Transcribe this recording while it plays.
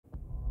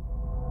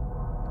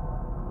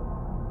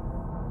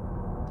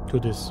to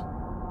this.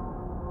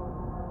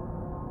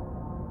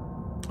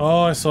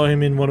 Oh, I saw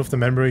him in one of the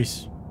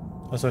memories.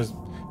 I saw his,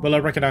 well, I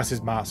recognize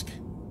his mask,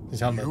 his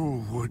helmet.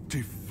 You would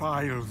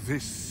defile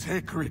this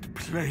sacred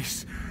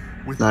place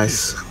with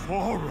Nice. this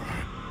horror.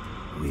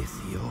 With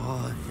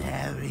your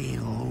very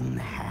own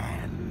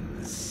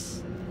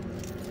hands.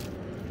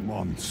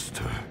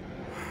 Monster,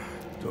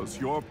 does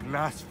your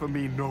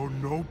blasphemy know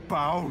no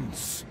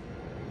bounds?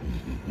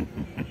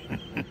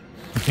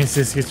 He's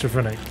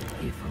schizophrenic.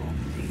 If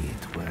only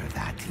it were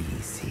that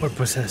easy. Or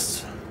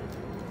possessed.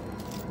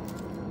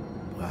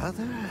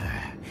 Brother,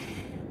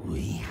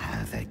 we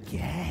have a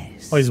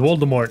guest. Oh, he's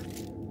Voldemort.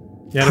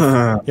 He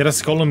had a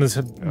skull on his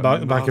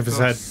back of his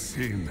head.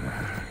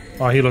 Sinner.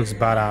 Oh, he looks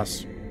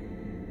badass.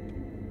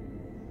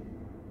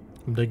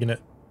 I'm digging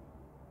it.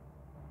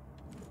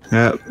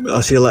 Yeah,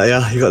 I'll see you later.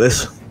 Yeah, you got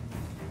this.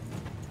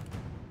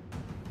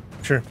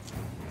 Sure.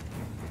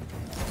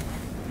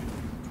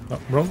 Oh,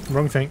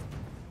 wrong thing.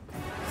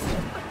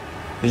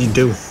 What did you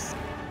do?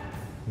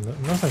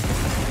 Nothing.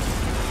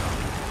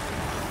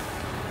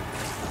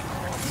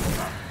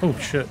 Oh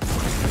shit.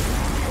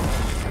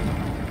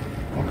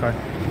 Okay.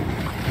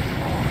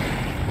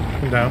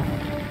 Come down.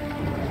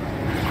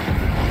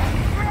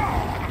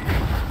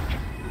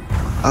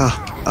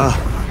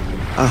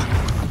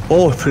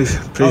 Oh, please,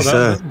 Oh,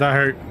 sir. that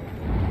hurt.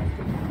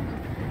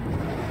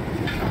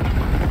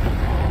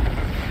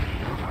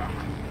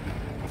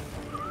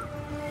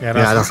 Yeah,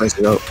 Yeah, I don't think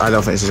so. I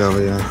don't think it's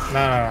over. Yeah.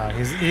 Nah.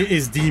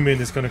 His demon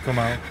is gonna come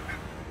out.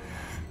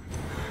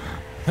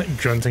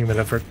 Grunting with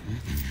effort.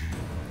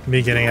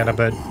 Me getting out of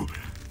bed.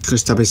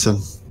 Chris Tabbyson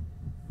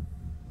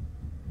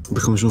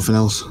becomes something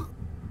else.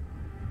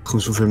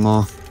 Becomes something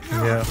more.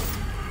 Yeah.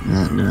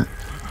 Yeah.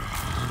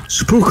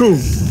 Spooky.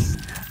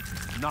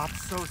 Not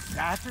so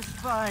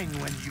satisfying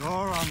when you're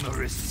on the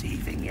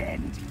receiving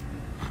end.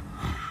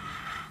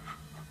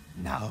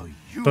 Now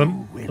you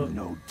will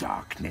know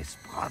darkness,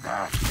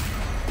 brother.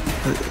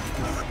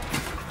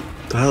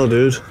 The hell,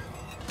 dude?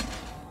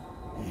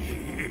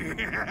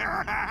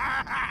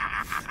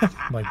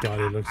 My god,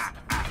 he looks.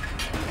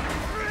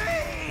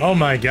 Oh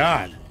my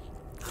god.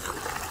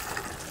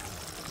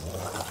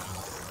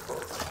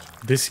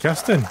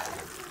 Disgusting.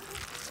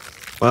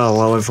 Well,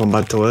 I went from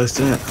bad to worse,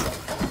 didn't it?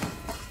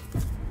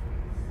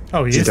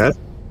 Oh, he Is he is dead?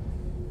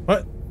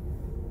 What?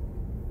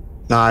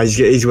 Nah,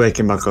 he's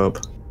waking back up.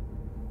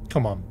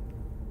 Come on.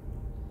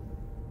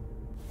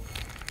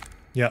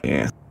 Yeah.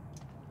 Yeah.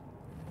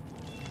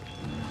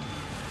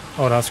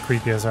 Oh, that's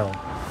creepy as hell.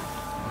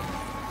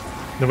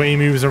 The way he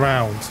moves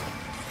around.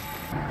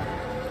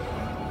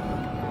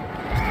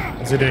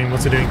 What's he doing?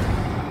 What's he doing?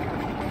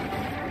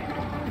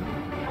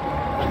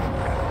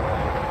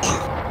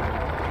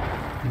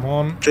 Come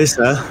on. This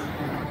there.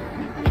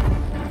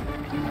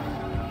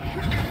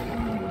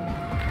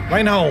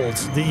 Reinhold,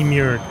 the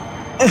immured.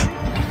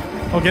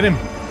 Oh, get him.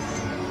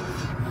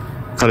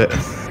 Got it.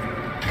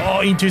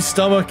 Oh, into his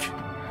stomach.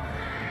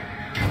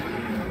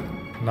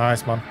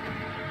 Nice, man.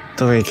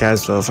 Don't think he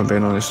cares though, if I'm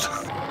being honest.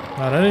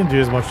 Nah, that didn't do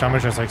as much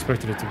damage as I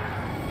expected it to.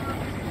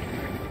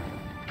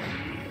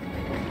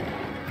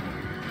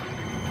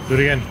 Do it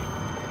again.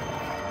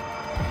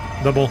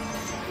 Double.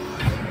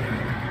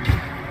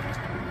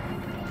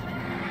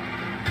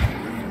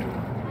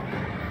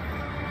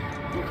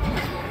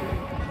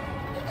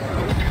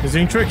 He's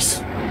doing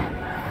tricks.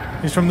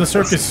 He's from the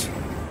circus.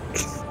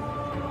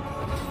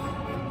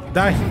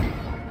 Die.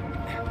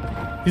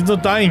 He's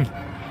not dying.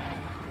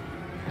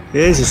 He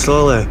is, he's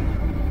slowly.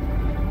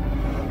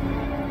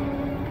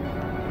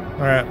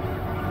 Alright.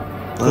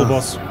 Cool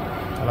boss.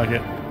 I like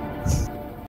it.